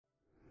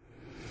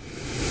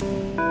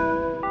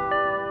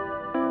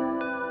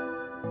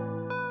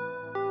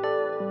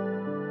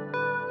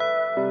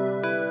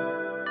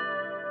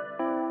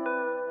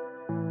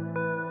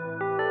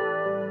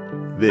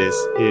This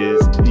is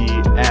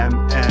the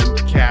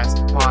MM Cast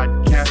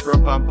podcast.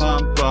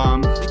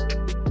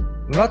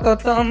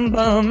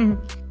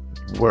 Bum.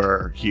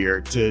 We're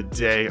here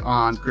today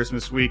on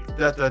Christmas week.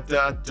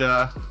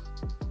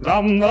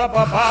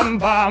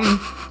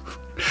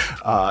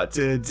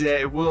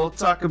 Today we'll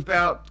talk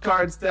about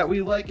cards that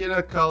we like in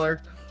a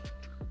color.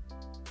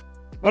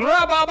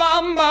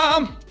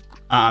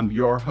 I'm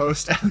your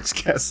host, Alex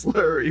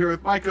Kessler, here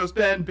with my co-host,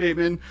 Ben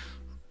Bateman.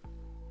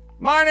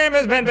 My name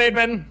is Ben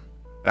Bateman.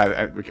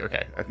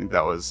 Okay, I think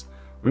that was...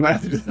 We might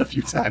have to do that a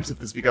few times if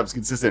this becomes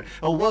consistent.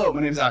 Hello,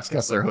 my name is Alex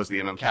Kessler, host of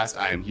the MM Cast.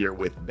 I am here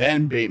with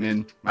Ben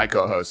Bateman, my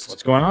co-host.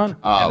 What's going on,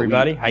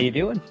 everybody? How you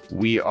doing?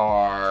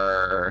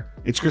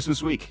 It's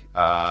Christmas week.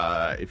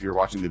 If you're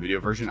watching the video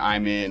version,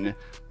 I'm in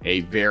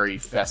a very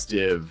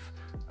festive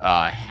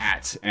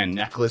hat and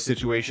necklace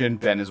situation.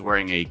 Ben is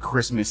wearing a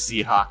Christmas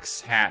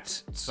Seahawks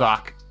hat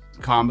sock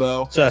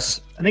combo. I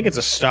think it's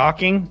a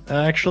stocking,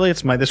 actually.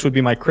 This would be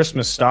my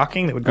Christmas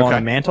stocking that would go on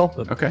the mantle.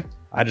 Okay.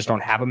 I just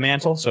don't have a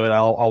mantle, so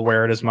I'll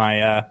wear it as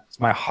my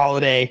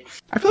holiday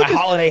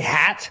holiday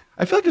hat.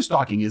 I feel like a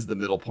stocking is the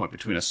middle point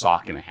between a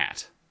sock and a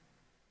hat.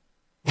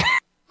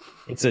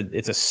 It's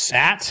a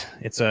sat.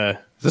 It's a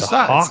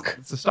hawk.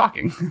 It's a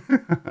stocking.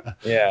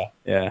 Yeah.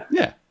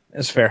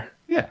 That's fair.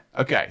 Yeah.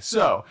 Okay.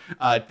 So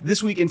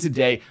this week and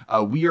today,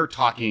 we're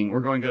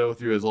going to go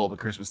through as a little bit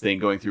Christmas thing,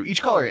 going through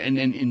each color, and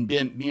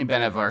Ben, me and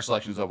Ben have our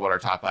selections of what our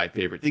top 5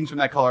 favorite things from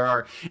that color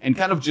are, and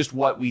kind of just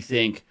what we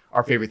think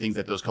our favorite things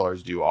that those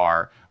colors do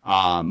are.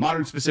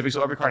 Modern specific,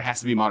 so every card has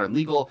to be modern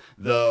legal,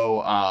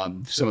 though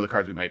some of the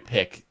cards we might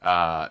pick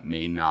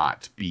may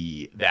not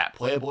be that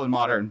playable in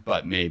modern,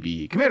 but may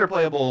be Commander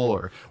playable,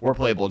 or were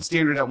playable in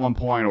Standard at one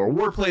point, or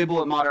were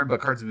playable in modern, but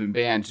cards have been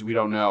banned. We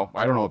don't know.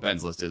 I don't know what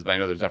Ben's list is, but I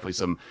know there's definitely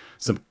some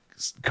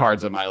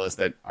cards on my list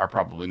that are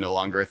probably no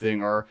longer a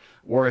thing or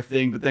were a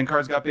thing, but then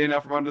cards got banned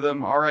out from under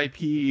them.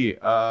 R.I.P.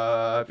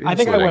 I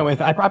probably went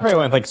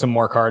with like some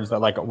more cards that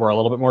like were a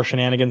little bit more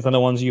shenanigans than the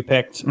ones you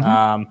picked.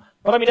 Mm-hmm.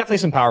 But I mean, definitely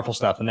some powerful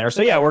stuff in there.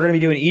 So yeah, we're going to be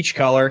doing each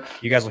color.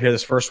 You guys will hear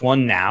this first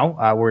one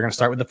now. We're going to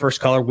start with the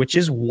first color, which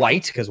is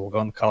white, because we'll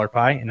go in the color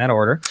pie in that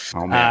order.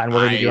 Oh man, and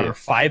we're going to do our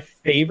 5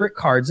 favorite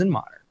cards in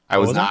modern. If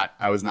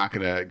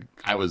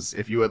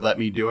you had let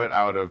me do it,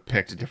 I would have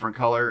picked a different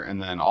color, and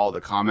then all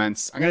the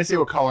comments. I'm going to say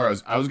what color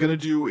I was going to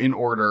do in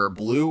order: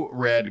 blue,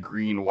 red,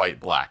 green, white,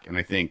 black. And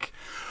I think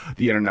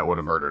the internet would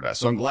have murdered us.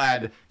 So I'm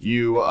glad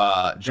you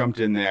jumped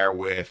in there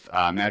with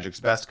Magic's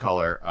best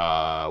color,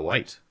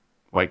 white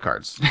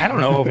cards. I don't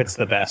know if it's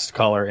the best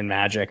color in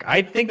Magic.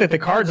 I think that the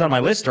cards on my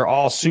list are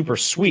all super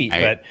sweet,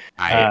 but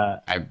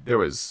there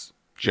was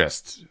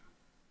just...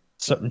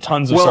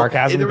 tons of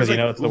sarcasm because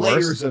it's the worst.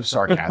 Layers of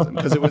sarcasm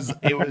because it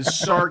was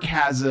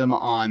sarcasm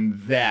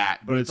on that,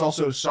 but it's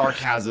also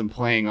sarcasm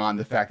playing on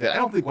the fact that I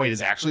don't think white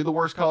is actually the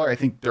worst color. I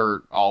think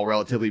they're all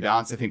relatively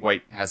balanced. I think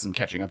white has some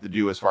catching up to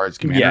do as far as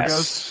Commander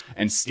goes,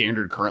 and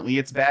Standard currently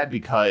it's bad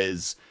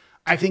because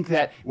I think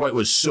that white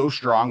was so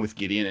strong with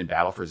Gideon and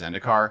Battle for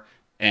Zendikar,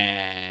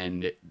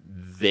 and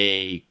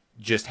they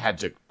just had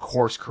to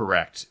course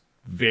correct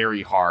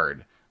very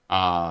hard.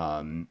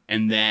 And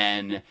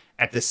then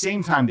at the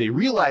same time, they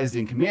realized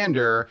in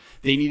Commander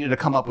they needed to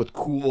come up with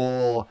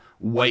cool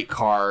white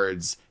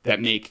cards that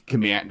make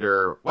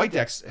Commander white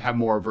decks have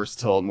more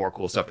versatile, more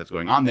cool stuff that's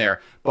going on there.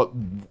 But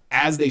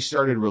as they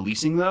started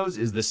releasing those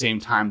is the same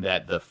time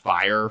that the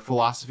fire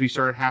philosophy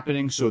started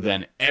happening. So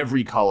then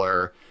every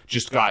color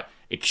just got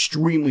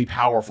extremely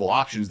powerful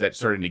options that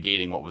started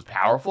negating what was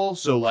powerful.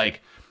 So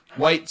like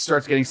white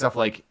starts getting stuff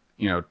like,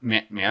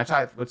 Mana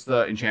Tithe. What's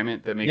the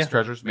enchantment that makes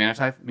treasures? Mana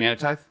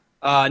Tithe?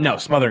 No,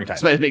 Smothering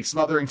Tithe. It makes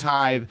Smothering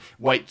Tithe.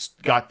 White's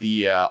got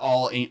the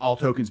all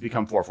tokens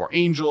become 4/4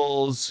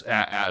 angels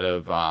out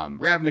of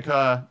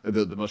Ravnica,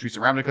 the most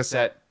recent Ravnica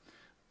set.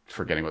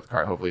 Forgetting what the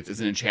card. Hopefully,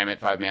 it's an enchantment,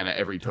 5 mana.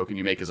 Every token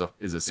you make is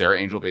a Sarah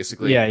Angel,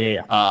 basically.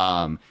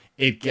 Yeah.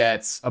 It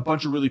gets a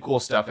bunch of really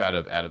cool stuff out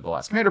of the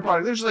last Commander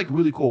product. There's like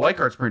really cool white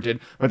cards printed,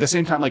 but at the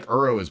same time, like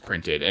Uro is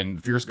printed,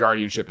 and Fierce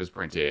Guardianship is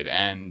printed,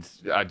 and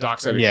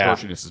Dockside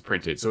Extortionist is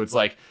printed. So it's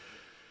like,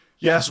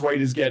 yes,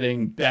 white is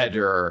getting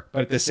better,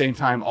 but at the same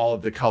time, all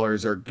of the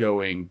colors are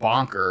going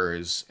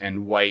bonkers,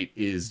 and white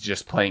is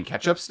just playing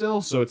catch up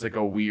still. So it's like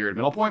a weird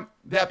middle point.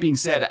 That being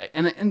said,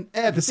 and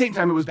at the same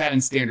time, it was bad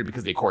in Standard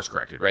because they course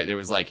corrected, right? There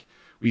was like,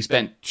 we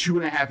spent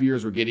 2.5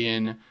 years with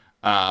Gideon.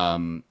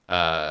 Ally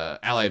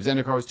of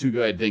Zendikar was too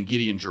good. Then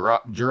Gideon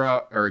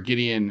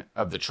Gideon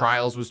of the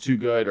Trials was too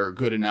good, or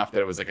good enough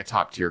that it was like a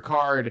top tier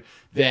card.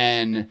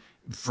 Then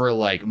for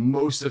like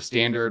most of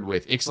Standard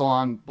with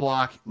Ixalan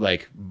block,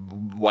 like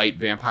white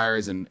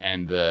vampires and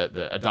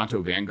the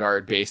Adanto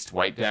Vanguard based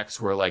white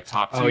decks were like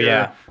top tier. Oh,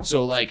 yeah.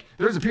 So like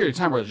there was a period of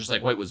time where it was just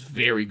like white was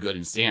very good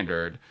in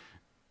Standard.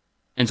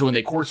 And so when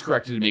they course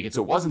corrected to make it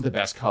so it wasn't the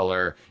best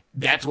color,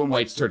 that's when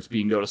white starts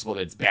being noticeable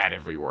that it's bad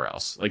everywhere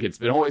else. Like it's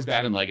been always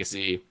bad in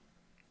Legacy,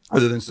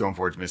 other than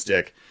Stoneforge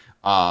Mystic.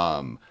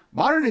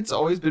 Modern, it's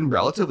always been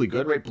relatively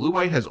good, right?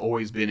 Blue-white has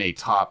always been a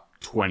top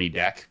 20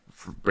 deck,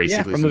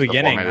 basically from the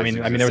beginning. I mean,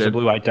 there was a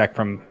blue-white deck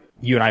from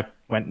you and I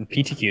went in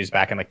PTQs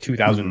back in like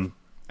 2000.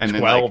 And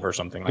 12 then, like, or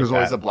something like there's that.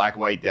 always a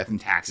black-white death and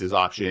taxes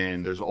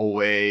option. There's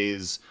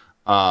always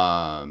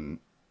some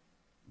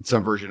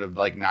version of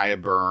like Naya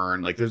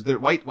Burn. Like there's the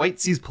white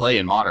sees play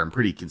in Modern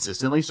pretty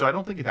consistently, so I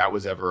don't think that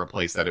was ever a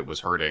place that it was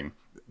hurting.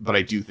 But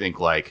I do think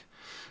like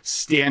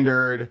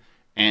Standard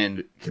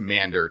and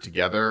Commander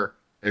together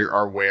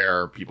are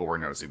where people were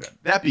noticing that.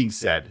 That being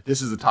said,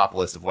 this is a top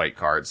list of white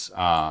cards,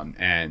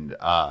 and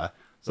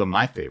some of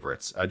my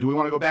favorites. Do we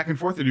want to go back and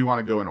forth, or do you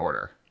want to go in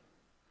order?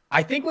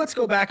 I think let's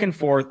go back and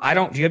forth.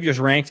 Do you have yours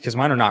ranked? Because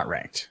mine are not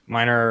ranked.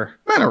 Mine are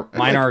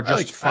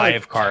just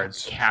 5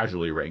 cards.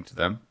 Casually ranked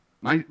them.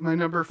 My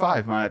number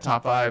 5, my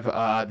top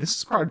 5. This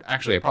is card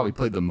actually I probably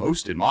played the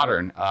most in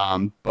Modern,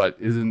 but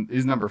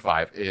is number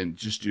 5, and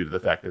just due to the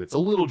fact that it's a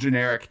little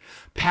generic.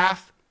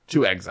 Path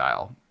to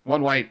Exile.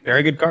 1 white,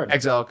 very good card.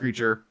 Exile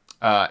creature,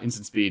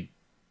 instant speed.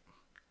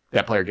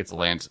 That player gets a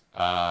land.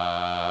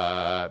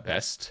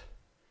 Best,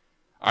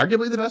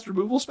 arguably the best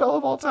removal spell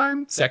of all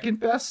time. Second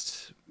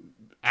best.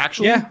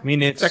 Actually, yeah, I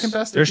mean, it's second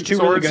best. There's two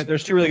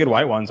really good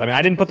white ones. I mean,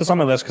 I didn't put this on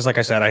my list because, like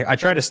I said, I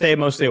try to stay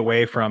mostly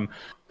away from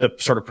the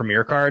sort of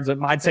premier cards.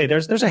 I'd say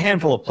there's a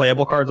handful of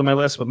playable cards on my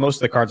list, but most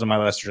of the cards on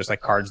my list are just like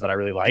cards that I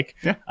really like.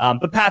 Yeah.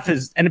 But Path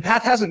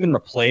hasn't been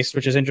replaced,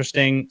 which is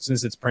interesting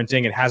since it's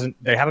printing.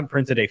 They haven't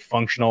printed a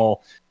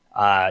functional,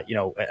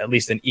 at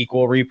least an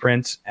equal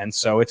reprint, and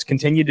so it's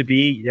continued to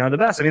be the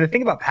best. I mean, the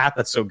thing about Path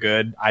that's so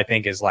good, I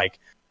think, is like,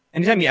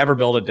 anytime you ever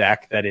build a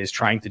deck that is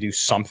trying to do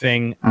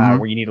something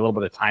where you need a little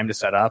bit of time to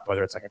set up,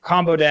 whether it's like a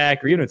combo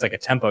deck or even it's like a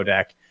tempo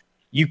deck,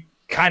 you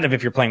kind of,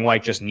 if you're playing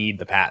white, just need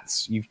the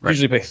paths. You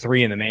usually play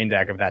 3 in the main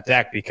deck of that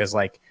deck because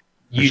like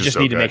you just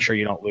need to make sure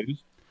you don't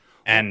lose.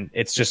 And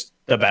it's just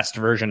the best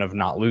version of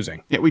not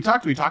losing. Yeah, we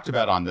talked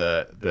about on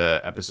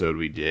the episode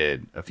we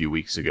did a few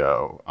weeks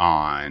ago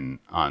on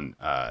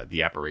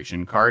the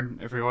Apparition card,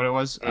 I forget what it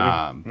was.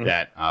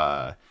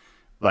 That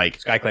like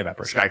Skyclave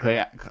Apparition.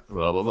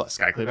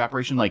 Skyclave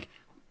Apparition. Like,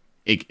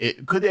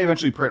 it could they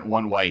eventually print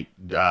 1 white?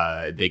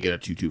 They get a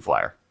 2/2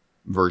 flyer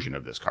version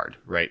of this card,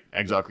 right?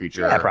 Exile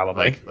creature. Yeah,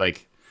 probably.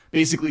 Like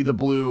basically that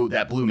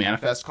blue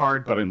manifest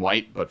card, but in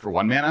white, but for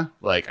 1 mana.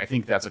 Like, I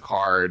think that's a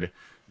card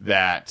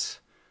that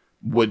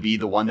would be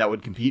the one that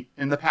would compete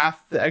in the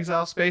Path to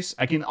Exile space.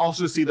 I can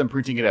also see them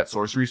printing it at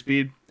sorcery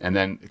speed, and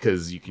then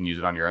because you can use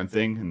it on your own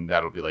thing, and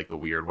that'll be like the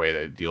weird way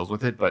that it deals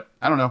with it. But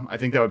I don't know. I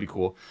think that would be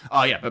cool.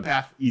 But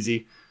Path,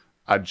 easy.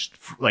 Just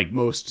like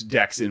most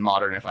decks in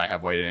Modern, if I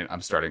have white in it,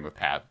 I'm starting with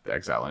Path to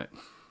Exile in it.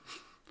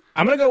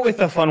 I'm gonna go with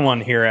a fun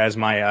one here as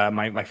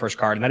my first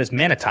card, and that is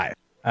Mana Tithe.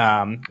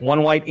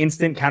 1 white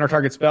instant counter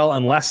target spell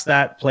unless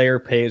that player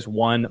pays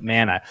 1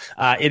 mana.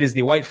 It is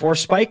the white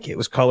force spike. It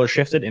was color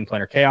shifted in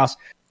Planar Chaos.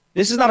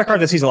 This is not a card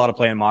that sees a lot of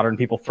play in Modern.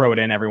 People throw it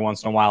in every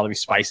once in a while to be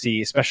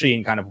spicy, especially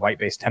in kind of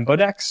white-based tempo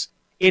decks.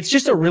 It's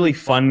just a really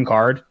fun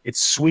card.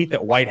 It's sweet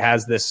that white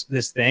has this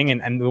thing,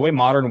 and the way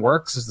Modern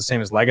works is the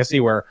same as Legacy,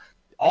 where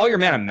all your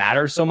mana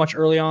matters so much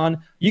early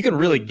on. You can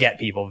really get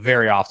people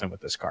very often with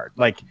this card.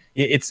 Like,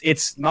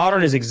 it's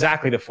Modern is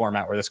exactly the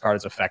format where this card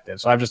is effective.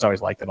 So I've just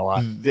always liked it a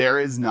lot.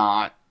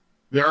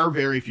 There are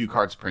very few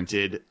cards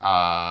printed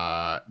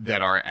that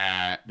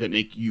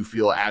make you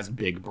feel as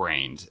big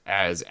brained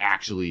as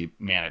actually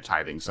mana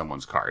tithing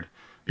someone's card,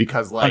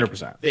 because like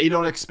 100%. They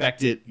don't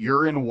expect it.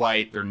 You're in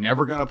white. They're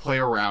never going to play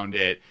around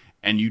it,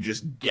 and you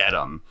just get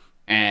them.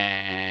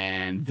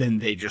 And then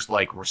they just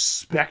like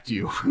respect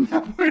you from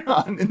that point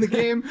on in the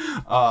game.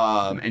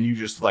 And you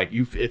just like,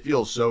 it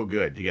feels so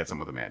good to get some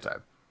with a mana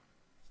tithe.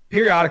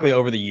 Periodically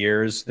over the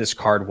years, this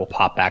card will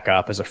pop back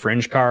up as a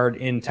fringe card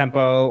in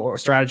tempo or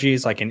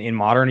strategies, like in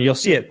Modern. You'll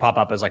see it pop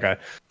up as like a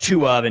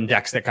 2 of in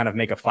decks that kind of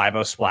make a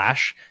 5/0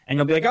 splash. And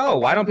you'll be like, oh,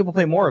 why don't people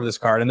play more of this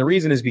card? And the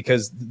reason is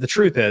because the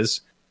truth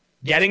is,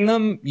 getting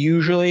them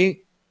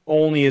usually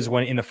only is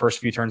when in the first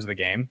few turns of the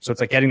game. So it's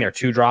like getting their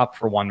 2-drop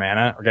for 1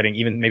 mana, or getting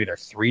even maybe their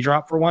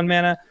 3-drop for 1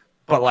 mana.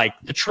 But like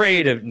the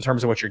trade in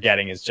terms of what you're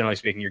getting is, generally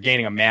speaking, you're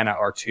gaining a mana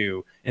or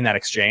 2 in that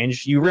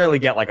exchange. You rarely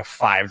get like a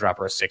 5-drop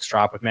or a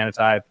 6-drop with Mana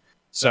Tithe.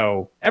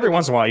 So every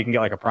once in a while you can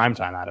get like a prime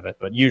time out of it,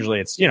 but usually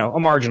it's, a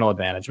marginal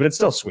advantage, but it's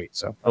still sweet.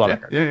 So I love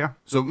that card. Yeah.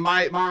 So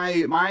my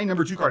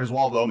number 2 card is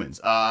Wall of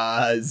Omens.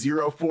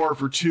 0/4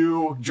 for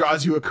 2,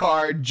 draws you a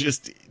card,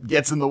 just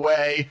gets in the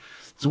way.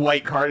 It's a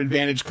white card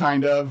advantage,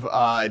 kind of.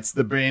 It's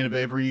the bane of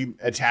every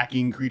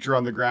attacking creature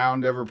on the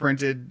ground ever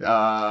printed.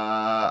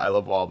 I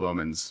love Wall of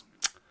Omens.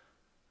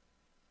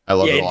 I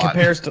love it a lot.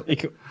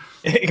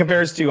 It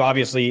compares to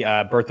obviously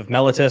Birth of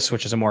Meletis,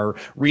 which is a more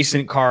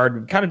recent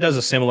card. Kind of does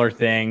a similar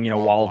thing,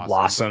 Wall of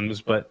Blossoms.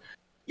 But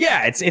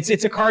yeah, it's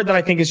a card that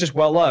I think is just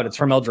well loved. It's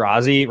from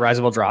Eldrazi, Rise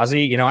of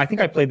Eldrazi. I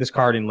think I played this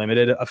card in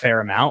limited a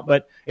fair amount,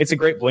 but it's a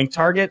great blink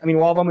target. I mean,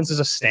 Wall of Omens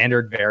is a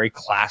standard, very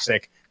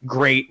classic,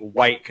 great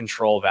white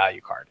control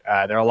value card.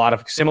 There are a lot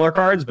of similar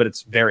cards, but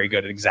it's very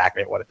good at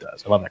exactly what it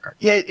does. I love that card.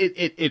 Yeah,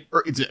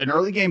 it's an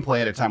early game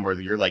play at a time where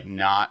you're like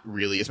not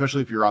really,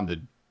 especially if you're on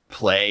the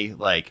play,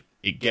 like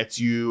it gets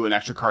you an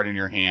extra card in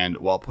your hand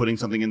while putting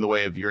something in the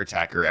way of your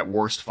attacker, at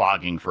worst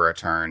fogging for a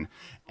turn,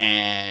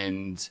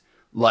 and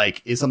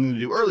like is something to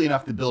do early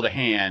enough to build a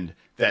hand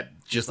that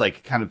just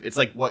like kind of, it's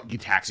like what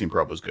Gitaxian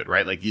Probe was good,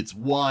 right? Like it's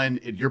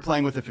you're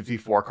playing with a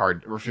 54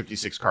 card or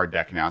 56 card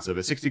deck now. So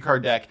a 60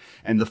 card deck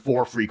and the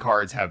 4 free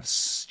cards have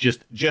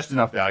just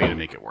enough value to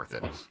make it worth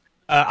it.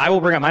 I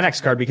will bring up my next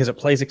card because it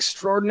plays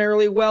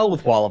extraordinarily well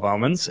with Wall of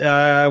Omens.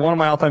 One of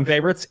my all-time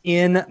favorites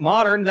in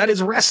Modern, that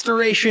is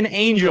Restoration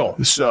Angel.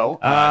 So,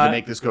 to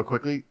make this go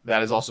quickly,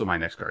 that is also my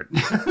next card.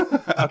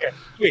 Okay,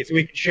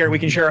 sweet. So we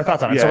can share our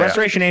thoughts on it.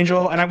 Restoration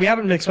Angel, and we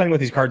haven't been explaining what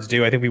these cards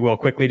do. I think we will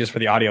quickly, just for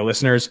the audio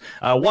listeners.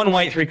 1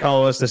 white, 3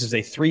 colorless. This is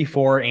a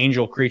 3/4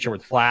 angel creature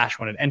with flash.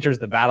 When it enters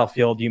the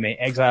battlefield, you may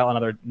exile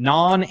another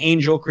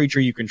non-angel creature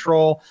you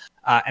control.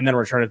 And then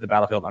return it to the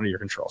battlefield under your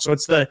control. So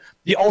it's the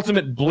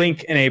ultimate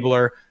blink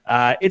enabler.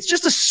 It's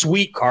just a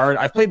sweet card.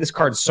 I've played this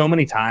card so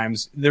many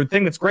times. The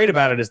thing that's great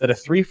about it is that a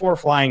 3/4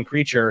 flying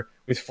creature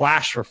with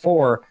flash for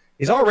 4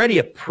 is already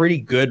a pretty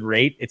good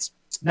rate. It's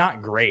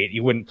not great.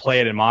 You wouldn't play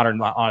it in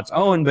Modern on its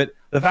own, but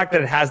the fact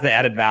that it has the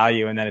added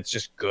value and that it's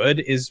just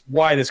good is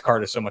why this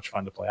card is so much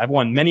fun to play. I've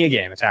won many a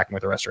game attacking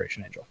with the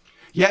Restoration Angel.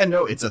 Yeah,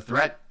 no, it's a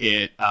threat.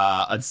 It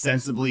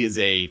ostensibly is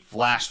a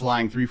flash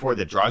flying 3/4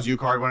 that draws you a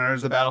card when it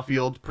enters the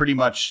battlefield. Pretty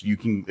much, you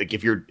can, like,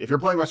 if you're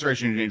playing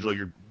Restoration Angel,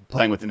 you're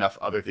playing with enough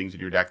other things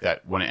in your deck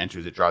that when it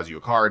enters, it draws you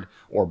a card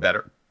or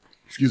better.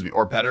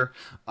 Or better.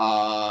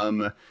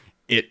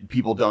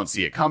 People don't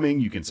see it coming.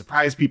 You can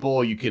surprise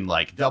people. You can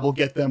like double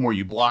get them, or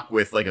you block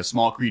with like a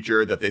small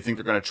creature that they think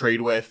they're going to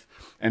trade with,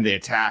 and they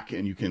attack,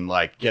 and you can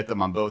like get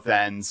them on both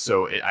ends.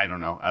 So I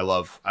don't know. I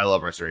love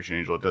Restoration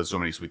Angel. It does so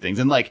many sweet things,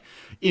 and like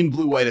in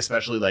blue white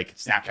especially, like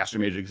Snapcaster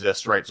Mage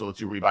exists, right? So it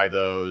lets you rebuy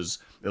those.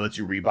 It lets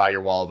you rebuy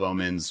your Wall of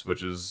Omens,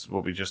 which is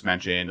what we just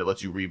mentioned. It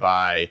lets you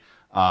rebuy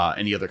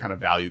any other kind of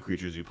value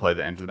creatures you play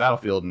that enter the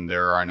battlefield, and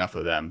there are enough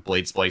of them.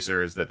 Blade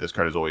Splicers, that this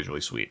card is always really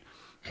sweet.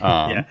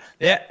 And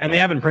they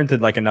haven't printed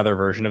like another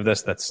version of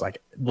this that's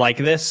like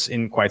this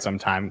in quite some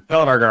time.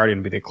 Felidar Guardian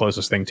would be the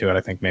closest thing to it,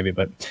 I think, maybe.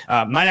 But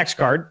my next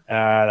card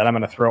that I'm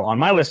going to throw on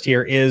my list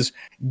here is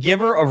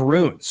Giver of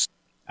Runes.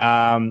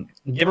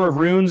 Giver of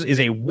Runes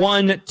is a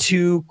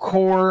 1/2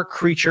 core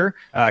creature,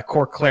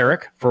 core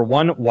cleric for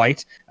 1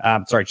 white.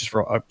 Just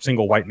for a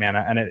single white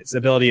mana, and its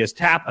ability is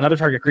tap another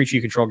target creature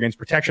you control gains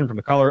protection from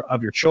the color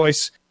of your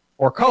choice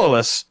or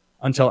colorless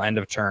until end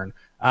of turn.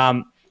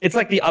 It's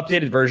like the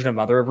updated version of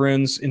Mother of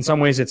Runes. In some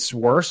ways, it's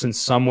worse. In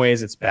some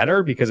ways, it's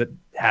better because it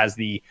has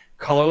the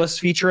colorless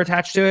feature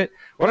attached to it.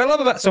 What I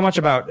love so much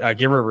about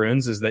Giver of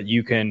Runes is that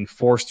you can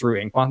force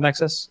through Inkmoth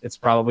Nexus. It's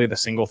probably the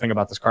single thing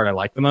about this card I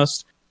like the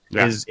most.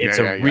 It's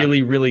a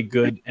really, really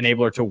good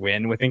enabler to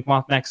win with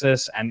Inkmoth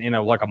Nexus, and in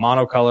a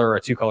monocolor or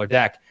a 2-color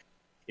deck,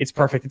 it's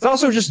perfect. It's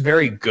also just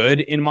very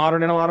good in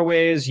Modern in a lot of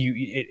ways.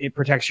 It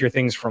protects your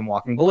things from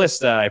Walking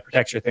Ballista. It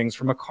protects your things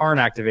from a Karn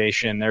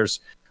activation. There's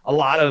a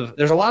lot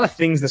of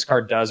things this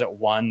card does at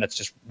 1 that's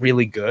just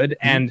really good.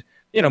 And,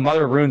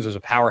 Mother of Runes was a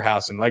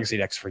powerhouse in Legacy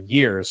decks for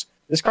years.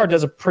 This card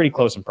does a pretty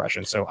close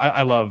impression. So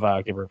I love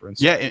Giver of Runes.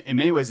 Yeah, in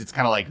many ways, it's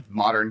kind of like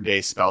modern day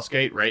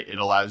Spellskate, right? It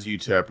allows you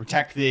to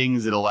protect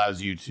things. It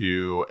allows you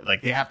to,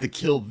 they have to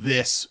kill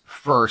this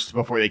first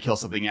before they kill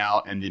something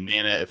out. And the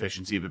mana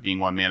efficiency of it being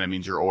 1 mana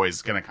means you're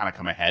always going to kind of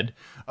come ahead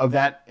of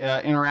that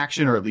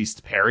interaction, or at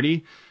least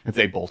parity if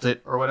they bolt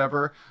it or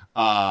whatever.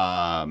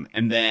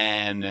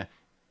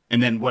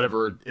 And then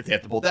whatever, if they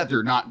have to bolt that,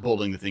 they're not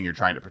bolting the thing you're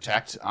trying to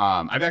protect.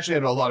 I've actually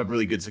had a lot of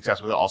really good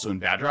success with it also in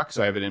Badrock.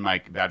 So I have it in my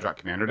Badrock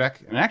Commander deck.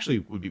 And it actually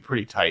would be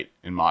pretty tight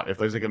in mod. If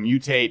there's like a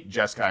Mutate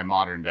Jeskai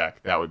Modern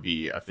deck, that would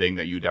be a thing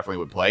that you definitely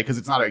would play, because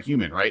it's not a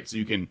human, right? So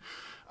you can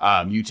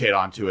mutate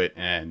onto it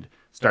and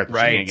start the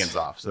shenanigans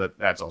off. So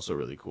that's also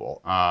really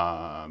cool.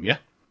 It's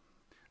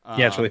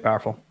really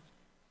powerful.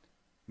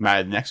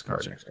 My next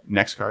card.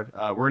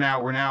 We're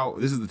now.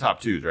 This is the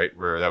top 2s, right?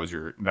 Where that was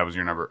your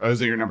number. Oh,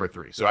 was your number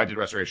 3? So I did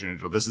Restoration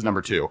Angel. This is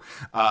number 2.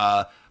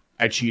 I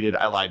cheated.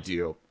 I lied to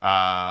you.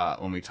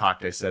 When we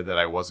talked, I said that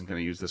I wasn't going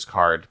to use this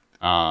card,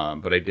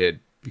 but I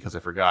did because I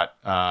forgot.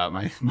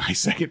 My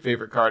second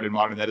favorite card in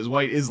Modern that is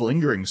white is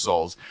Lingering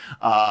Souls.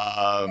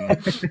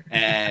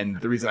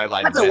 And the reason I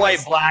lied. That's a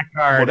white black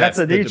card. Well, that's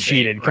a dude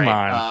cheated. Come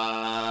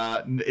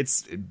on.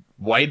 It's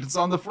white. It's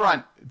on the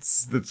front.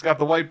 It's got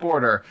the white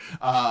border.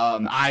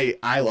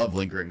 I love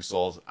Lingering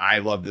Souls. I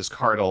love this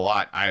card a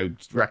lot. I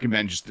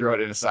recommend just throw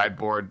it in a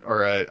sideboard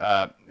or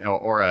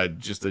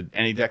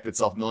any deck that's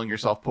self-milling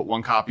yourself. Put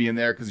 1 copy in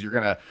there, because you're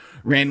gonna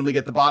randomly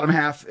get the bottom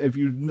half if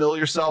you mill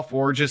yourself,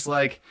 or just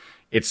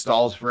it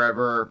stalls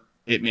forever.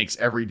 It makes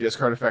every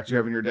discard effect you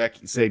have in your deck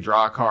say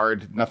draw a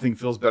card. Nothing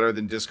feels better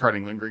than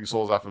discarding Lingering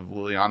Souls off of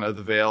Liliana of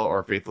the Veil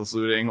or Faithless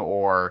Looting,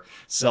 or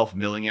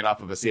self-milling it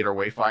off of a Satyr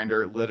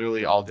Wayfinder.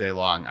 Literally all day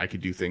long, I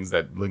could do things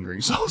that Lingering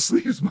Souls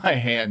leaves my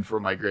hand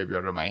from my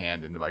graveyard or my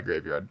hand into my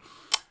graveyard.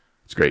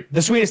 It's great.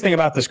 The sweetest thing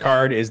about this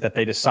card is that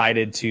they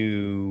decided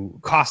to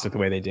cost it the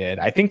way they did.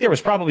 I think there was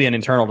probably an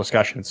internal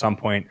discussion at some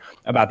point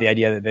about the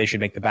idea that they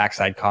should make the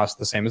backside cost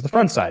the same as the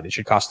front side. It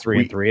should cost 3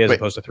 and 3 as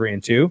opposed to 3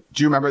 and 2.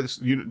 Do you remember this?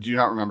 Do you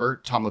not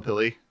remember Tom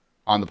Lapilli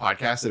on the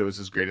podcast that it was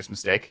his greatest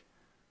mistake?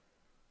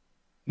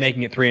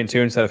 Making it 3 and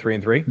 2 instead of 3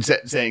 and 3.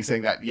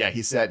 Saying that, yeah,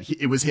 he said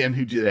it was him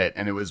who did it,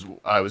 and it was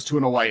 2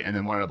 and a white and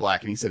then 1 and a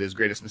black, and he said his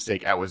greatest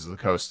mistake at Wizards of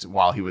the Coast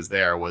while he was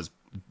there was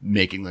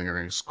making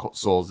Lingering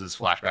Souls'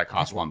 flashback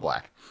cost 1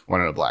 black, 1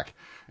 and a black,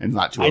 and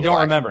not 2. I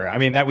don't remember. I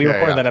mean, that we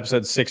recorded that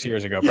episode 6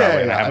 years ago.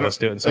 Probably. I haven't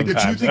listened to it in some time. The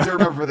 2 things I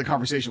remember for the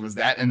conversation was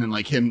that, and then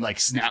like him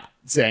like snap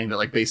saying that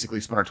like basically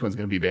Splinter Twin's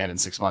going to be banned in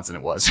 6 months, and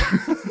it was.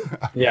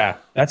 Yeah,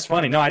 that's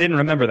funny. No, I didn't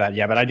remember that.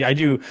 Yeah, but I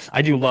do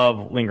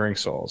love Lingering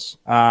Souls.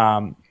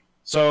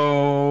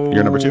 So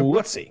your number 2.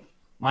 Let's see.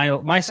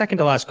 My second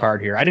to last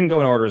card here. I didn't go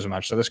in order as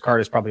much, so this card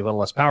is probably a little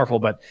less powerful.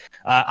 But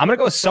I'm going to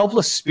go with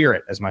Selfless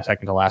Spirit as my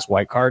second to last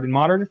white card in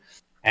Modern,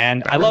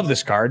 and I love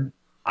this card.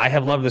 I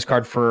have loved this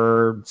card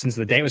since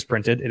the day it was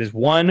printed. It is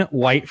 1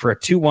 white for a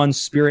 2/1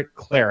 Spirit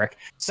Cleric.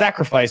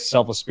 Sacrifice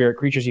Selfless Spirit.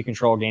 Creatures you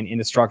control gain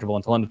indestructible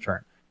until end of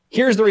turn.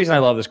 Here's the reason I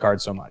love this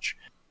card so much.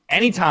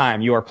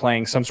 Anytime you are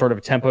playing some sort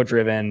of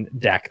tempo-driven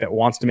deck that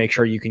wants to make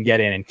sure you can get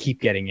in and keep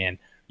getting in,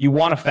 you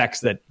want effects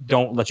that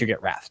don't let you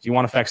get wrathed. You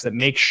want effects that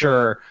make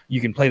sure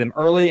you can play them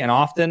early and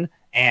often,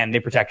 and they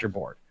protect your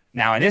board.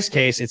 Now, in this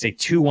case, it's a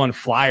 2/1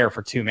 flyer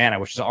for 2 mana,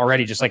 which is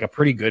already just like a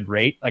pretty good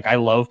rate. Like, I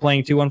love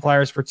playing 2/1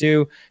 flyers for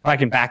 2. If I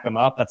can back them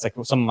up, that's like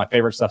some of my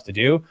favorite stuff to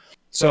do.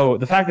 So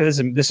the fact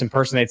that this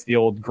impersonates the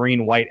old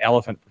green-white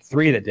elephant for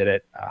 3 that did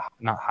it,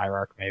 not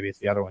Hierarch, maybe it's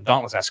the other one,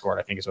 Dauntless Escort,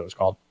 I think is what it was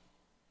called.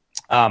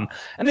 And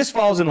this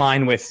falls in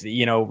line with,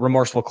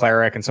 Remorseful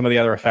Cleric and some of the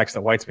other effects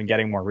that White's been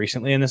getting more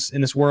recently in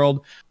this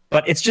world.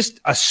 But it's just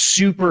a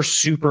super,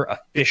 super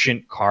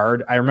efficient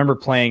card. I remember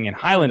playing in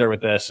Highlander with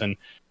this, and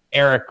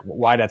Eric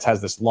Whiteheads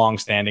has this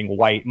long-standing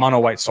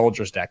mono-white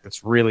soldiers deck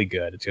that's really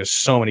good. It's got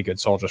so many good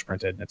soldiers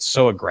printed, and it's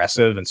so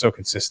aggressive and so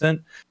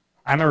consistent.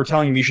 I remember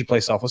telling him you should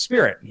play Selfless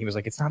Spirit, and he was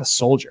like, it's not a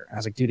soldier. And I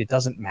was like, dude, it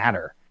doesn't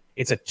matter.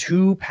 It's a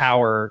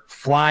 2-power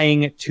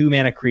flying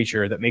 2-mana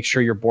creature that makes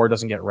sure your board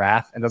doesn't get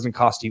wrath and doesn't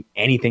cost you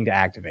anything to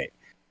activate.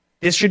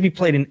 This should be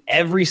played in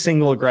every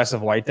single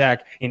aggressive white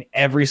deck in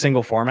every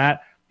single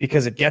format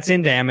because it gets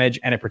in damage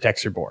and it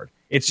protects your board.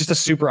 It's just a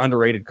super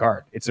underrated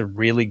card. It's a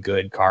really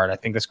good card. I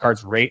think this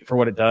card's rate for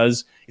what it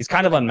does is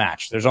kind of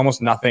unmatched. There's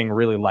almost nothing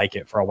really like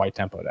it for a white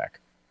tempo deck.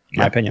 In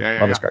my opinion.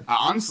 Love this card.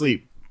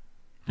 Honestly,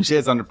 you say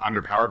it's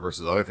underpowered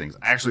versus other things.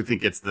 I actually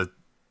think it's the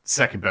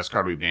second best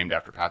card we've named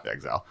after Path to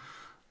Exile.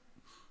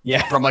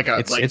 Yeah, from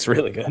it's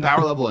really good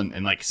power level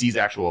and like sees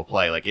actual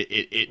play. Like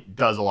it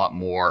does a lot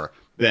more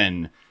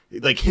than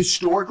like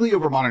historically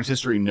over Modern's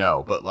history.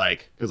 No, but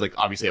like because like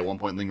obviously at one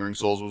point Lingering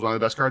Souls was one of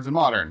the best cards in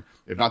Modern,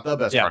 if not the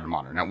best card in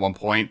Modern. At one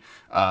point,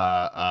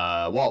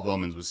 Wall of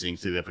Omens was seeing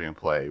significant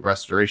play.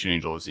 Restoration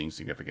Angel was seeing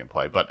significant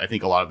play, but I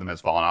think a lot of them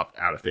has fallen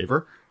out of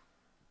favor.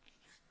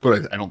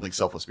 But I don't think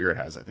Selfless Spirit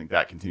has. I think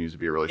that continues to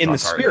be a really in the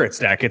card. Spirits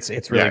deck. It's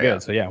really good. Yeah.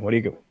 So yeah, what do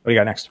you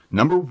got next?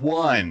 Number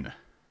 1.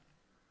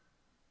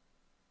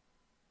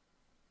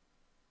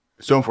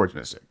 Stoneforge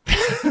Mystic.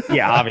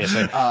 Yeah,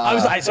 obviously.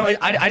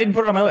 I didn't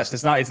put it on my list.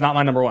 It's not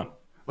my number 1.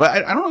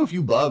 But I don't know if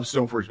you love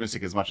Stoneforge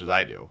Mystic as much as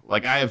I do.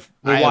 Like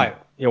why?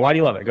 Yeah, why do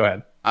you love it? Go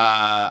ahead.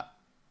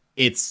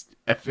 It's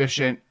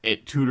efficient.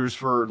 It tutors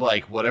for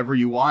like whatever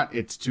you want.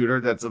 It's tutor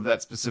that's of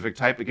that specific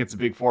type. It gets a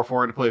big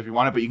 4/4 into play if you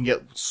want it, but you can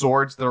get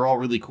swords that are all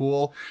really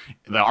cool.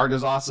 The art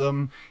is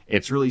awesome.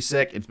 It's really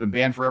sick. It's been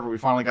banned forever. We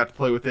finally got to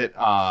play with it.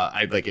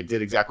 It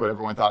did exactly what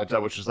everyone thought it did,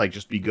 which is like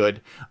just be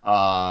good.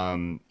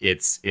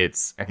 It's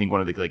I think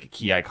one of the like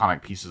key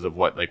iconic pieces of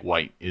what like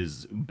White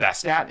is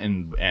best at,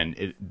 and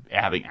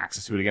having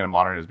access to it again in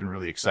Modern has been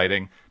really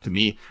exciting to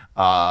me.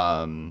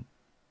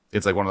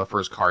 It's like one of the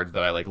first cards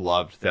that I like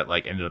loved that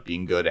like ended up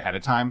being good ahead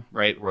of time,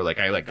 right? Where like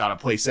I like got a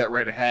play set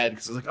right ahead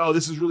because I was like, oh,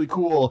 this is really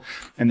cool.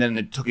 And then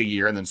it took a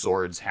year, and then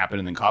Swords happened,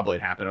 and then Cobblade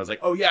happened. I was like,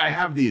 oh yeah, I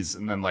have these,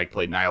 and then like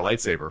played Nile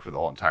Lightsaber for the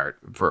whole entire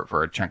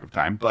for a chunk of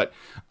time. But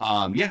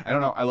yeah, I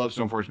don't know. I love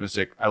Stoneforge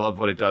Mystic. I love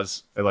what it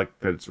does. I like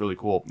that it's really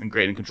cool and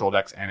great in control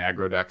decks and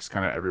aggro decks,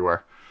 kind of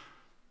everywhere.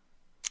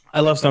 I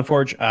love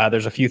Stoneforge.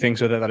 There's a few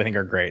things with it that I think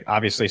are great.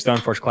 Obviously,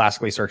 Stoneforge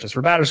classically searches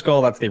for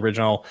Batterskull. That's the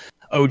original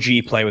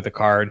OG play with the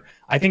card.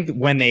 I think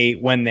when they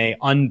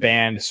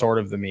unbanned Sword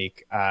of the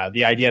Meek,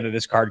 the idea that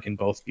this card can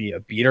both be a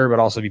beater but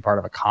also be part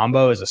of a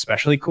combo is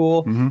especially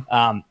cool.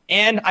 Mm-hmm.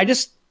 And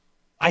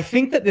I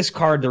think that this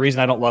card, the reason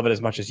I don't love it as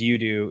much as you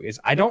do is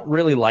I don't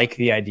really like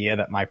the idea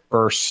that my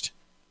first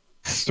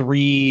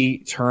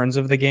 3 turns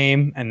of the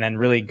game and then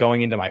really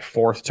going into my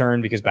 4th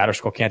turn, because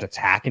Batterskull can't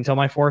attack until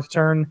my 4th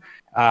turn,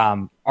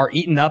 are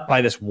eaten up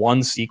by this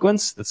one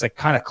sequence that's like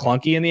kind of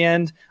clunky in the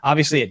end.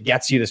 Obviously it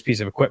gets you this piece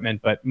of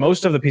equipment, but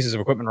most of the pieces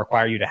of equipment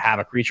require you to have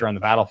a creature on the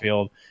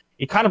battlefield.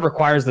 It kind of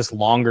requires this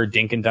longer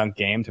dink and dunk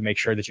game to make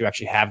sure that you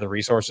actually have the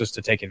resources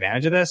to take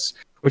advantage of this,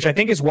 which I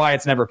think is why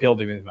it's never appealed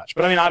to me as much.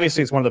 But I mean,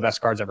 obviously it's one of the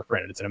best cards ever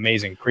printed. It's an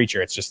amazing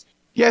creature. It's just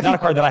not a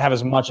card that I have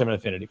as much of an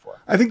affinity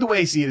for. I think the way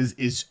I see it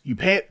is you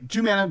pay it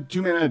 2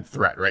 mana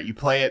threat, right? You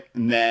play it,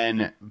 and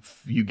then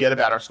you get a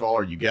Batterskull,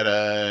 or you get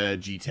a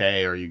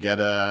GT, or you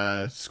get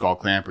a Skull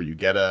Clamp, or you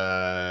get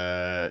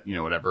a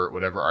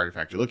whatever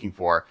artifact you're looking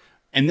for.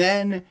 And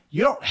then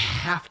you don't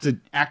have to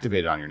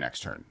activate it on your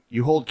next turn.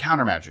 You hold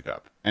counter magic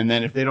up. And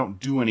then if they don't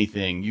do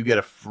anything, you get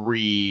a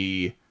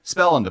free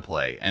spell into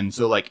play. And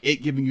so like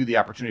it giving you the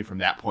opportunity from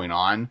that point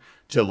on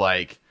to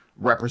like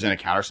represent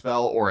a counter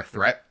spell or a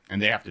threat,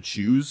 and they have to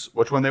choose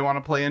which one they want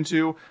to play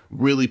into,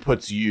 really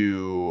puts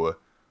you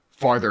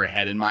farther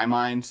ahead in my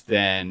mind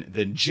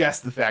than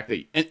just the fact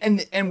that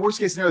and worst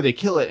case scenario, they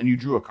kill it and you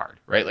drew a card,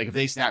 right? Like if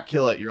they snap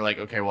kill it, you're like,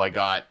 okay, well I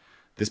got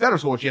this Battle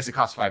Scroll, which yes, it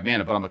costs 5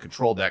 mana, but I'm a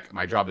control deck.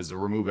 My job is to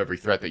remove every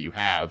threat that you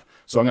have.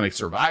 So I'm going to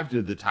survive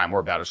to the time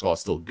where Battle Scroll is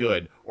still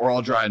good, or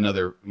I'll draw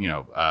another,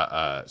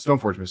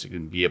 Stoneforge Mystic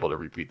and be able to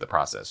repeat the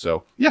process.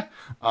 So yeah.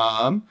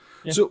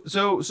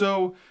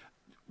 So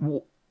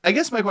I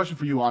guess my question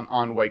for you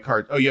on white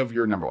card. Oh, you have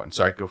your number one.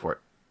 Sorry, go for it.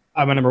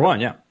 I'm a number one.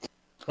 Yeah.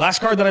 Last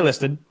card that I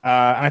listed,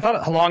 and I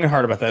thought long and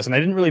hard about this, and I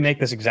didn't really make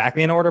this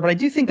exactly in order, but I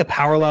do think the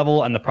power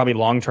level and the probably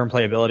long-term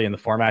playability in the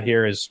format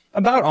here is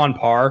about on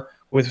par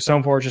with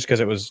Stoneforge, just because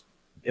it was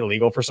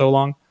illegal for so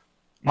long.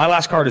 My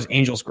last card is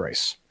Angel's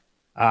Grace,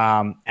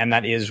 and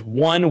that is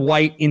 1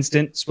 white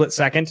instant split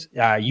second.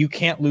 You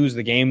can't lose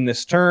the game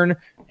this turn,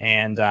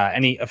 and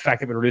any effect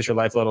that would reduce your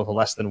life total to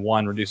less than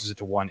 1 reduces it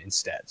to 1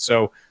 instead.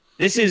 So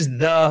this is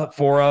the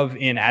 4 of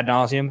in Ad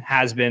Nauseam,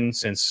 has been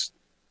since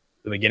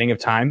the beginning of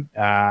time,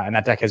 and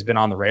that deck has been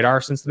on the radar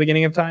since the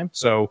beginning of time.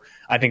 So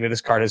I think that this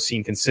card has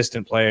seen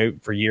consistent play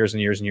for years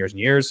and years and years and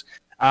years.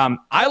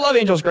 I love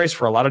Angel's Grace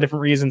for a lot of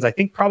different reasons. I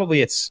think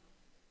probably it's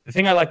the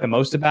thing I like the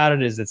most about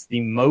it is it's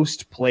the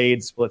most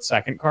played split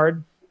second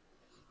card,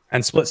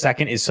 and split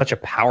second is such a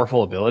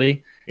powerful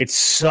ability. It's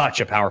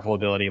such a powerful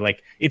ability.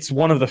 Like it's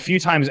one of the few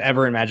times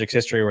ever in Magic's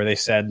history where they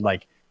said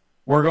like,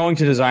 we're going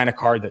to design a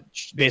card that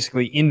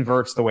basically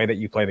inverts the way that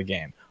you play the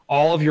game.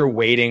 All of your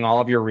waiting, all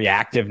of your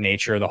reactive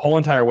nature, the whole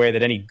entire way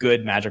that any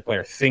good Magic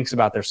player thinks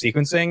about their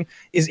sequencing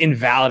is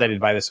invalidated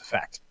by this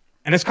effect.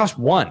 And it's cost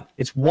 1.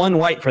 It's 1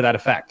 white for that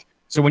effect.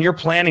 So when you're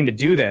planning to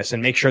do this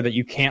and make sure that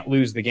you can't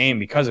lose the game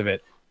because of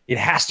it, it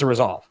has to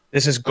resolve.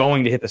 This is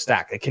going to hit the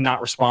stack. It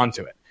cannot respond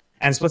to it.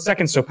 And split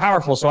second's so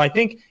powerful. So I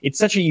think it's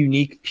such a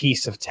unique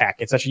piece of tech.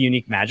 It's such a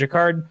unique Magic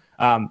card.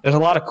 There's a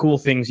lot of cool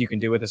things you can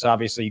do with this.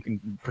 Obviously, you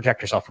can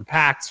protect yourself from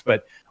pacts,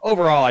 but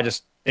overall, I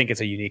just think it's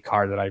a unique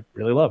card that I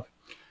really love.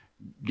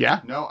 Yeah,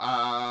 no,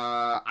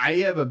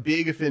 I have a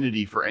big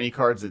affinity for any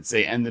cards that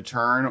say end the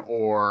turn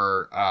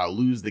or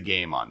lose the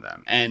game on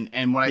them. And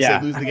when I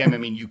say lose the game, I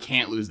mean you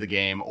can't lose the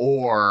game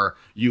or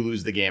you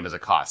lose the game as a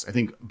cost. I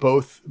think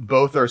both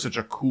are such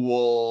a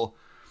cool,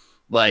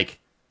 like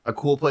a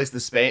cool place to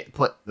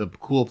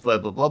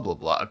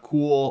a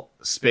cool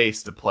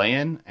space to play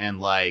in, and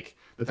like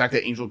the fact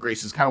that Angel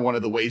Grace is kind of one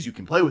of the ways you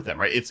can play with them,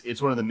 right?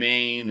 It's one of the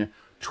main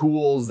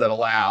tools that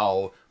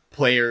allow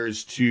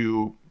players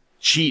to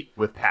cheat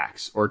with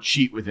packs or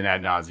cheat with an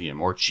Ad Nauseam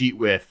or cheat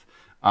with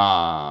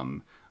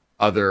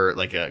other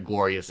like a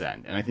Glorious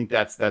End. And I think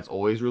that's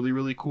always really,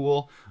 really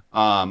cool.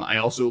 I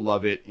also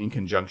love it in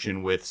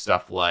conjunction with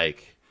stuff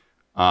like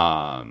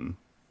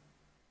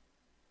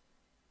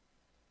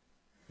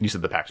you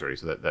said the packs already,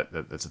 so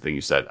that's the thing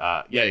you said.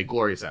 Yeah,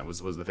 Glorious End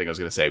was the thing I was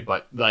gonna say.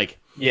 But like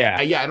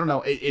I don't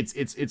know.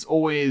 It's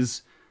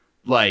always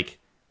like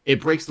it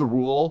breaks the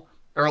rule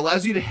or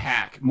allows you to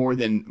hack more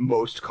than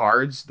most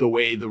cards the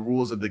way the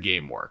rules of the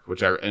game work,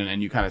 which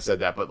and you kind of said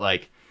that, but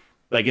like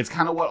it's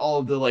kind of what all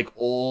of the like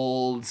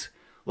old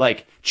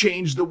like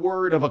change the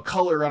word of a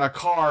color on a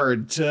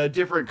card to a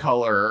different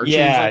color or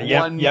change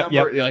one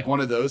number, like one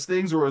of those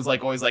things where it was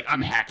like always like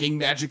I'm hacking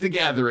Magic the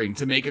Gathering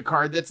to make a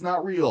card that's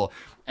not real,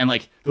 and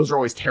like those are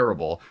always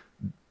terrible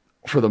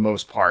for the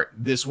most part.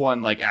 This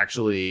one like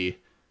actually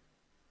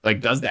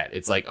like does that.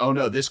 It's like, oh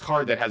no, this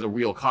card that has a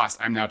real cost,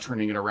 I'm now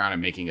turning it around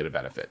and making it a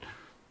benefit.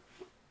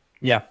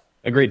 Yeah,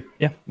 agreed.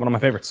 Yeah, one of my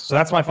favorites. So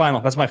that's my final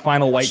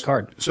white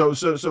card. So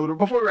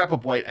before we wrap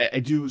up white,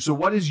 I do. So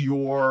what do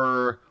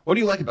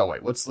you like about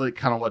white? What's the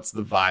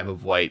vibe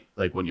of white?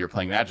 Like when you're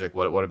playing Magic,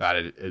 what about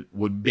it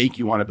would make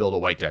you want to build a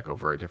white deck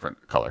over a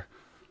different color?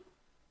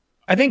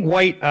 I think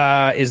white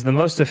is the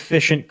most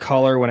efficient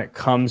color when it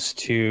comes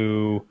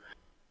to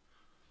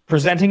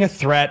presenting a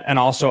threat and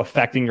also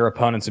affecting your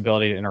opponent's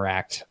ability to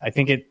interact. I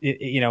think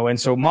and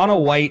so mono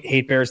white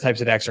hate bears types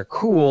of decks are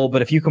cool,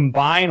 but if you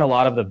combine a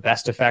lot of the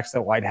best effects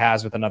that white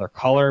has with another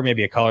color,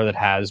 maybe a color that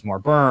has more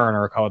burn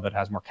or a color that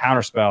has more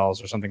counter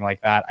spells or something like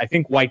that, I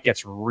think white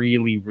gets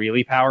really,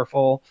 really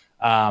powerful.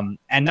 And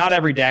not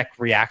every deck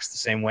reacts the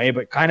same way,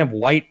 but kind of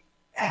white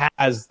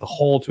has the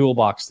whole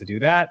toolbox to do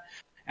that.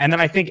 And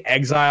then I think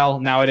exile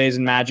nowadays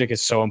in Magic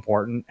is so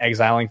important.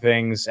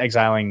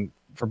 Exiling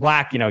for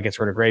black, it gets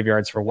rid of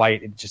graveyards. For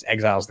white, it just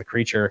exiles the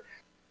creature.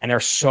 And there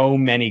are so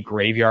many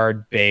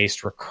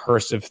graveyard-based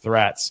recursive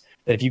threats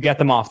that if you get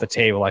them off the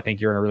table, I think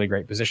you're in a really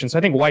great position. So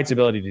I think white's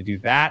ability to do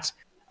that,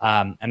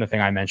 and the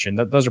thing I mentioned,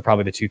 those are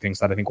probably the two things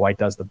that I think white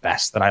does the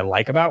best that I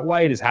like about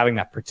white, is having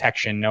that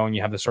protection, knowing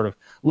you have this sort of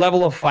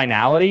level of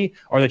finality,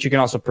 or that you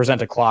can also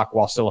present a clock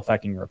while still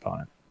affecting your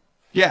opponent.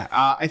 Yeah,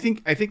 I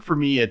think for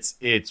me,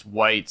 it's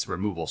white's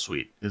removal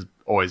suite has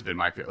always been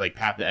my favorite. Like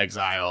Path to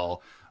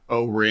Exile,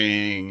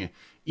 O-Ring,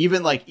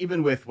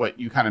 even with what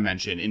you kind of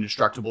mentioned,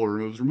 indestructible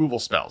removes removal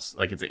spells.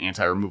 Like it's an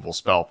anti-removal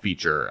spell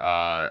feature.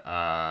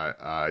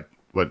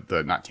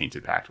 Not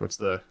Tainted Pact. What's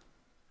the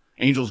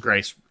Angel's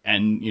Grace,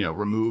 and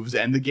removes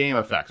end the game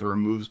effects or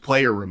removes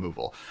player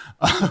removal.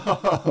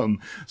 I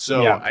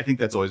think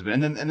that's always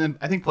been, and then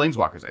I think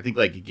Planeswalkers. I think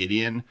like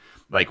Gideon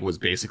was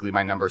basically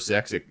my number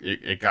 6.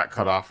 It got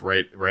cut off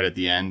right at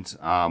the end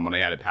when I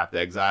added Path to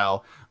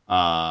Exile.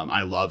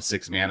 I love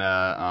 6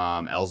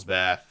 mana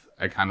Elsbeth.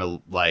 I kind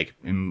of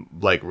am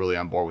really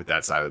on board with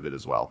that side of it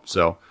as well.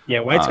 So yeah,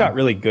 White's got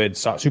really good,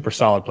 super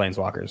solid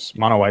Planeswalkers.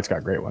 Mono White's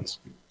got great ones.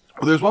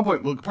 Well, there's one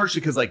point,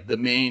 partially because the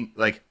main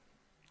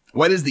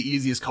White is the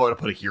easiest color to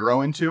put a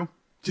hero into,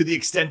 to the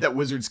extent that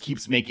Wizards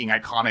keeps making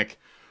iconic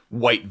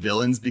white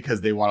villains because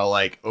they want to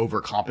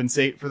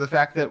overcompensate for the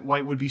fact that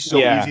white would be so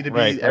easy to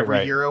be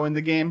every hero in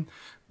the game.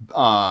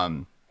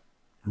 But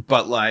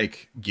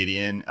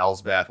Gideon,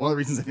 Elsbeth, one of the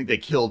reasons I think they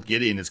killed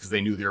Gideon is because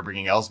they knew they were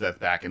bringing Elsbeth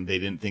back and they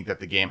didn't think that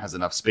the game has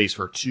enough space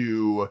for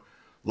 2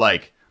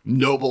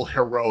 noble,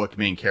 heroic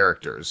main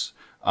characters.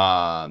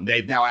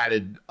 They've now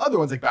added other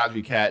ones like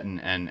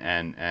Bajra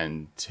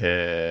and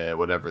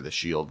whatever the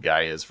shield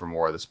guy is for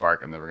War of the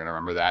Spark. I'm never going to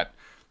remember that.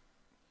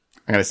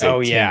 I'm going to say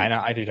Tim. Yeah, I know.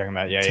 I do talking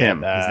about. Yeah,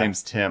 Tim. Yeah, his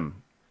name's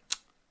Tim.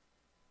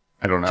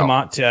 I don't know.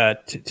 Timana?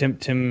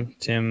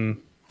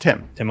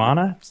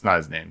 It's not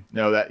his name.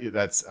 No,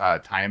 that's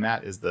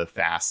Tiamat is the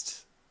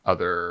fast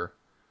other.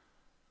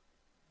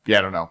 Yeah,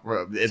 I don't know.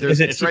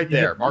 It's right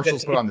there.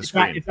 Marshall's put on the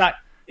screen.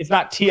 It's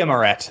not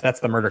Tiamat. That's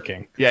the Murder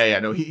King. Yeah.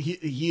 No,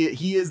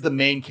 he is the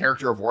main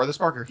character of War of the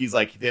Spark. Or he's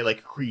they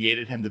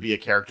created him to be a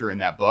character in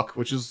that book,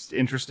 which is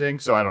interesting.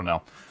 So I don't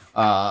know.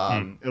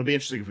 It'll be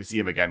interesting if we see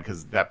him again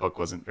because that book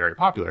wasn't very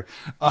popular.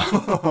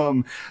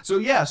 So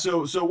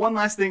one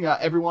last thing,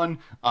 everyone,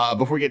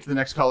 before we get to the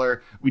next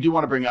color, we do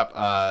want to bring up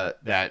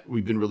that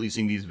we've been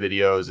releasing these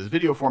videos as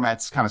video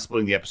formats, kind of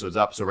splitting the episodes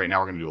up. So right now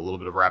we're going to do a little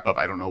bit of a wrap up.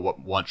 I don't know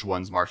which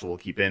ones Marshall will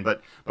keep in,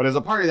 but as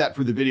a part of that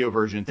for the video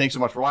version, thanks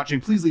so much for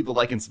watching. Please leave a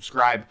like and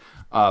subscribe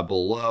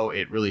below.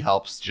 It really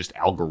helps just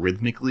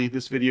algorithmically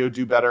this video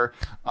do better.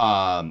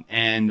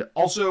 And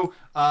also,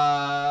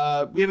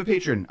 we have a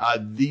patron.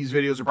 These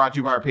videos are brought to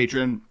you by our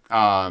patron.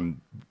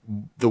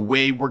 The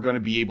way we're going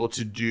to be able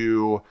to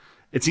do,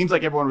 it seems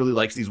like everyone really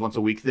likes these once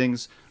a week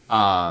things.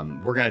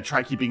 We're going to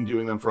try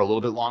doing them for a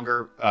little bit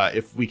longer.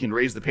 If we can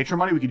raise the Patreon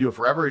money, we can do it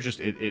forever. It's just,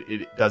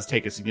 it does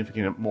take a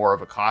significant more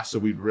of a cost. So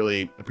we'd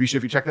really appreciate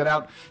if you check that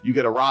out. You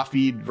get a raw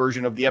feed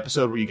version of the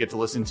episode where you get to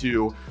listen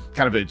to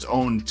kind of its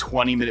own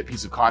 20-minute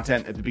piece of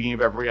content at the beginning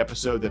of every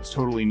episode that's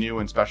totally new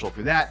and special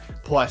for that.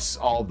 Plus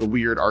all of the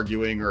weird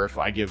arguing, or if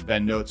I give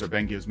Ben notes or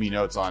Ben gives me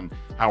notes on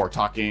how we're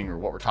talking or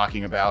what we're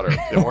talking about or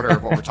the order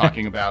of what we're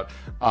talking about.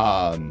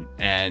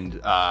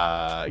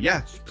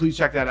 Please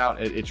check that out.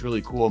 It's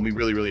really cool. And we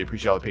really, really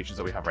appreciate all the patrons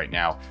that we have right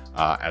now,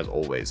 as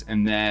always.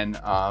 And then,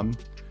 last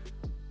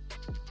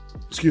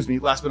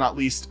but not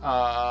least,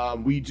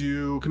 we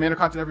do Commander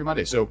content every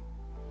Monday. So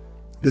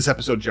this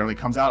episode generally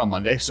comes out on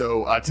Monday.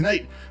 So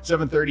tonight,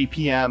 7:30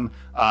 p.m.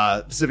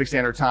 Pacific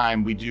Standard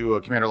Time, we do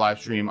a Commander live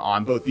stream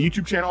on both the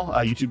YouTube channel,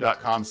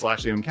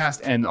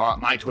 youtube.com/DamonCast, and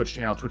my Twitch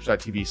channel,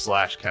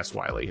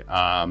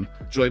 twitch.tv/CastWiley.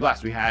 Julie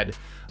Blast, we had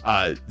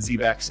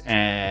Zebex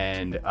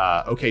and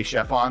OK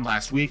Chef on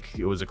last week.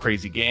 It was a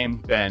crazy game.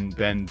 Ben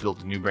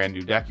built a brand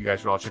new deck. You guys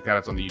should all check that out.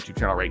 It's on the YouTube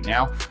channel right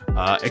now,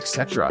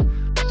 etc.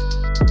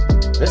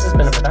 This has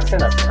been a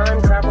production of Time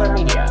Traveler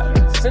Media,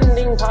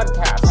 sending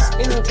podcasts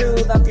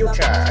into the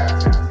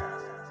future.